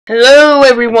Hello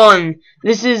everyone,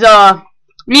 this is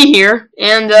me here,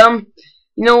 and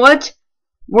you know what?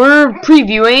 We're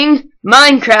previewing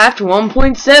Minecraft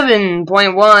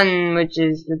 1.7.1, which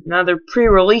is another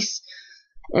pre-release,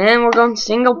 and we're going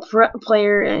single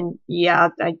player, and yeah,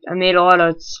 I made a lot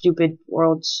of stupid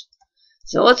worlds.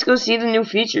 So let's go see the new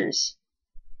features.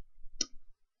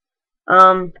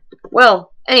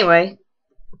 Well, anyway,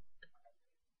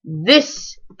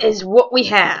 this is what we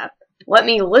have. Let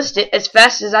me list it as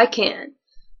fast as I can.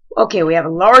 Okay, we have a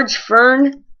large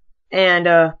fern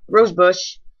and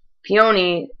rosebush,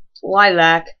 peony,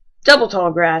 lilac, double tall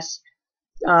grass,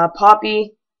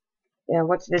 poppy, yeah,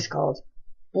 what's this called?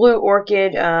 Blue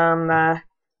orchid, aluma,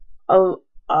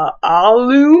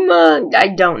 I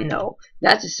don't know.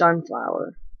 That's a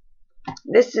sunflower.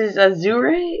 This is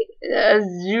azure,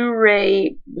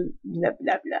 blah,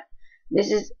 blah, blah.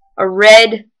 This is a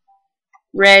red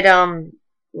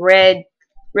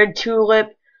tulip,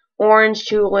 orange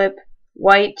tulip,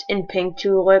 white and pink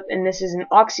tulip, and this is an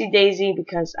oxydaisy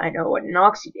because I know what an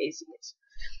oxydaisy is.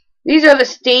 These are the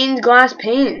stained glass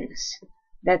panes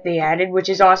that they added, which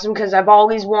is awesome because I've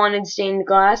always wanted stained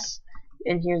glass.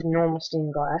 And here's normal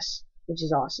stained glass, which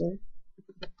is awesome.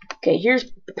 Okay,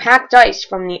 here's packed ice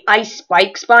from the ice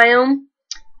spikes biome.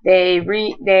 They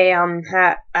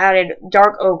added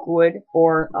dark oak wood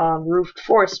for roofed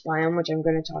forest biome, which I'm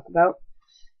going to talk about.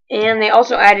 And they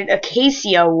also added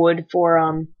acacia wood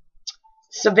for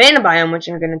savanna biome, which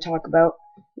I'm going to talk about.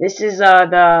 This is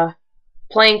the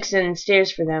planks and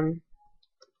stairs for them.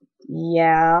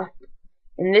 Yeah.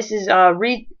 And this is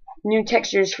new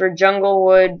textures for jungle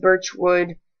wood, birch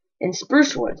wood, and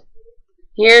spruce wood.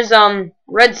 Here's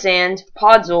red sand,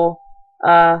 podzol,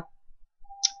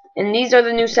 and these are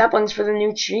the new saplings for the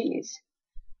new trees.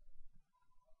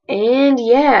 And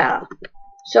yeah.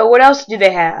 So what else do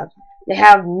they have? They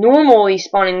have normally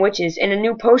spawning witches and a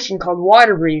new potion called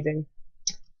water breathing.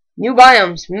 New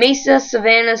biomes: mesa,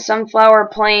 savanna, sunflower,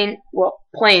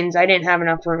 plains. I didn't have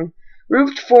enough room.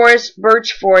 Roofed forest,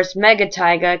 birch forest, mega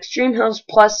taiga, extreme hills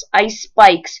plus ice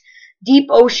spikes, deep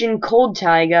ocean cold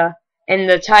taiga, and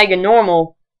the taiga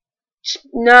normal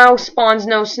now spawns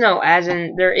no snow, as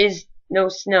in there is no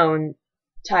snow in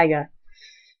taiga.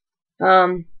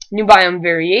 New biome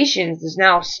variations. There's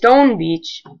now stone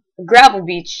beach, gravel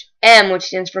beach, M, which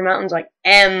stands for mountains, like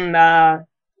M,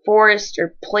 forest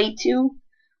or plateau,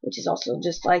 which is also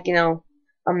just like, you know,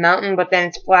 a mountain, but then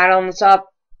it's flat on the top.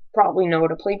 Probably know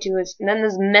what a plateau is. And then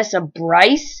there's Mesa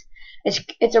Bryce.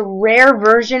 It's a rare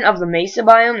version of the mesa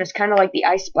biome. It's kind of like the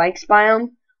ice spikes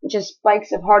biome, which has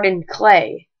spikes of hardened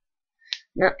clay.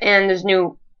 Now, and there's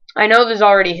new, I know there's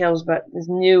already hills, but there's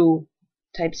new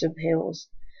types of hills.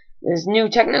 There's new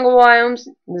technical biomes.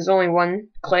 There's only one,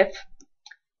 cliff.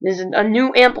 There's a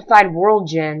new amplified world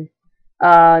gen.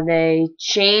 They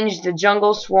changed the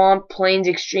jungle, swamp, plains,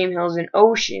 extreme hills, and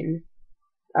ocean.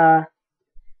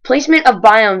 Placement of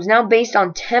biomes now based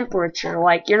on temperature.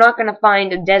 Like, you're not going to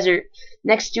find a desert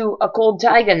next to a cold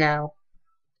taiga now.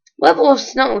 Level of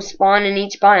snow spawn in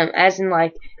each biome. As in,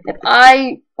 like, if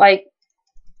I, like,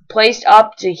 placed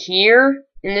up to here,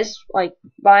 in this, like,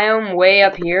 biome way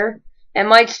up here, it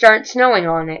might start snowing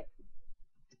on it.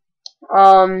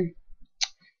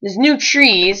 There's new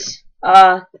trees.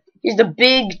 Here's the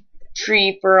big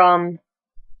tree for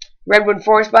redwood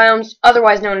forest biomes,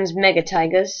 otherwise known as mega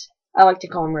taigas. I like to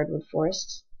call them redwood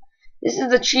forests. This is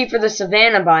the tree for the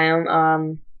savanna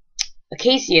biome,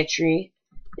 acacia tree.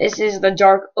 This is the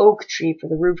dark oak tree for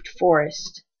the roofed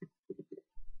forest.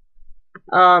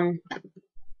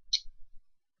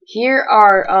 Here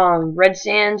are red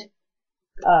sand,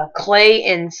 clay,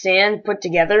 and sand put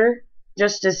together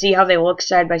just to see how they look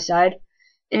side by side.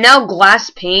 And now glass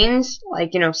panes,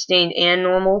 like, you know, stained and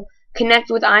normal, connect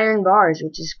with iron bars,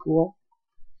 which is cool.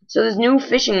 So there's new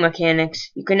fishing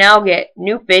mechanics. You can now get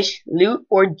new fish, loot,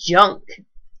 or junk.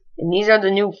 And these are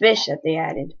the new fish that they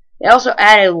added. They also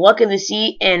added luck of the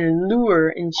sea and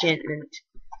lure enchantment.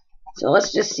 So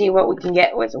let's just see what we can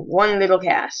get with one little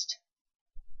cast.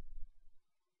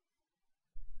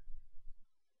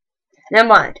 Never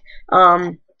mind.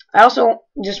 I also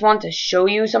just want to show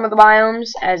you some of the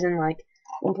biomes, as in like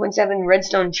 1.7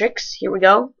 redstone tricks. Here we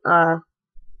go.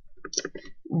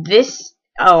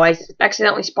 Oh, I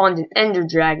accidentally spawned an ender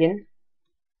dragon,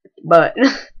 but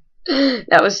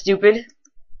that was stupid.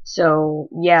 So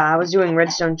yeah, I was doing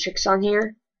redstone tricks on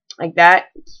here, like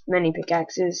that, many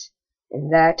pickaxes,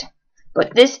 and that.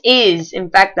 But this is,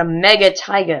 in fact, the mega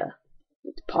taiga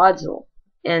with podzol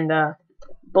and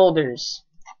boulders.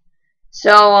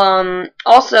 So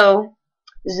also,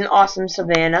 there's an awesome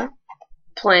savanna,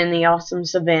 playing the awesome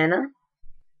savanna,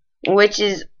 which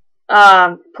is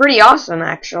pretty awesome,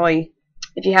 actually,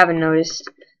 if you haven't noticed.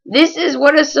 This is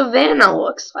what a savanna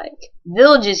looks like.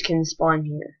 Villages can spawn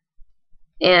here.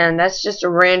 And that's just a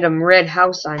random red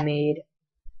house I made.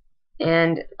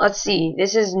 And let's see,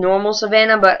 this is normal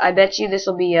savanna, but I bet you this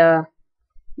will be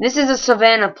this is a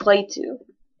savanna plateau.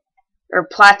 Or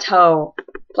plateau.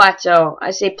 Plateau. I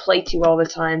say plateau all the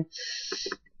time.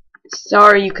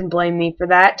 Sorry, you can blame me for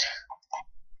that.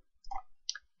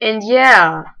 And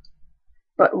yeah.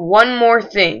 But one more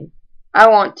thing. I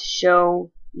want to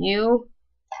show you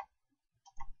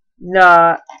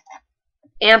the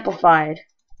amplified.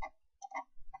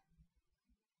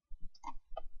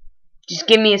 Just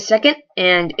give me a second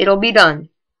and it'll be done.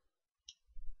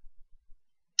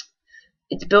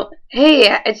 It's built.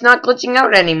 Hey, it's not glitching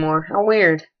out anymore. How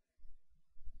weird.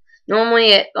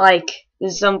 Normally it, like,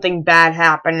 is something bad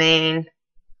happening.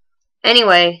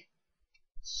 Anyway,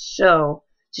 so,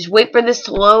 just wait for this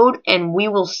to load and we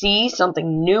will see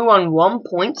something new on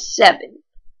 1.7.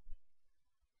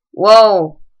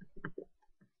 Whoa.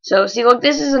 So, see, look,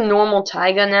 this is a normal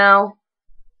taiga now.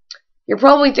 You're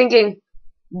probably thinking,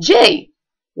 Jay,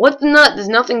 what the nut? There's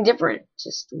nothing different.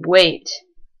 Just wait.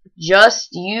 Just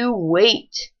you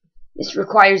wait. This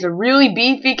requires a really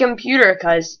beefy computer,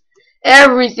 cause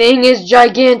everything is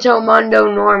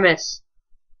gigantomondonormous.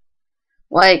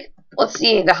 Like, let's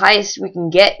see the highest we can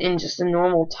get in just a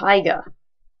normal taiga.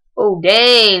 Oh,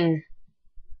 dang.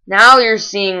 Now you're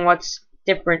seeing what's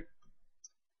different.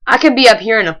 I could be up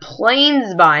here in a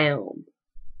plains biome.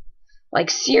 Like,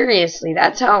 seriously,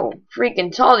 that's how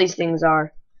freaking tall these things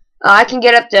are. I can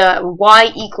get up to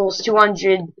y equals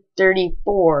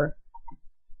 234,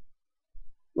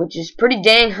 which is pretty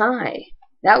dang high.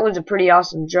 That was a pretty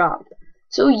awesome drop.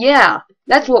 So yeah,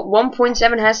 that's what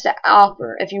 1.7 has to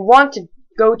offer. If you want to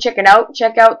go check it out,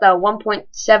 check out the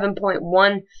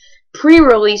 1.7.1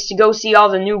 pre-release to go see all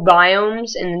the new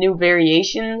biomes and the new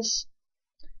variations.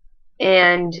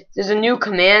 And there's a new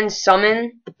command,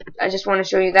 summon. I just want to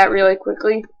show you that really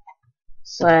quickly.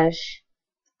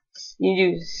 You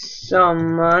do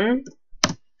summon.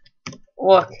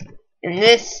 Look, in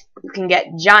this you can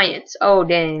get giants. Oh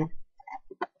dang.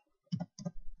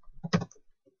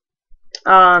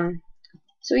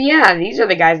 So yeah, these are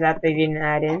the guys that they didn't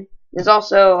add in. There's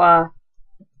also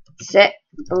set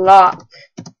block.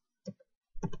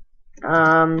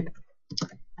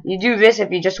 You do this if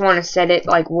you just want to set it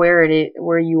like where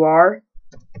you are.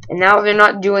 And now they're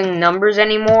not doing numbers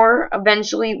anymore.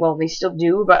 Eventually, well, they still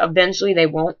do, but eventually they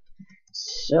won't.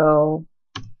 So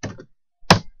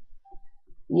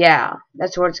yeah,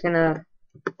 that's what's gonna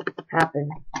happen.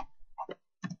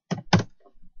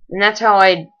 And that's how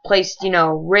I placed,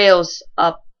 rails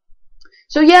up.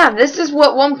 So yeah, this is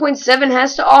what 1.7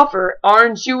 has to offer.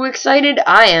 Aren't you excited?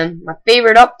 I am. My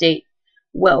favorite update.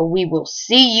 Well, we will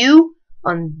see you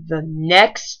on the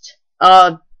next,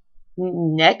 well,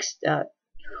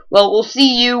 we'll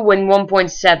see you when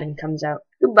 1.7 comes out.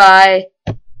 Goodbye.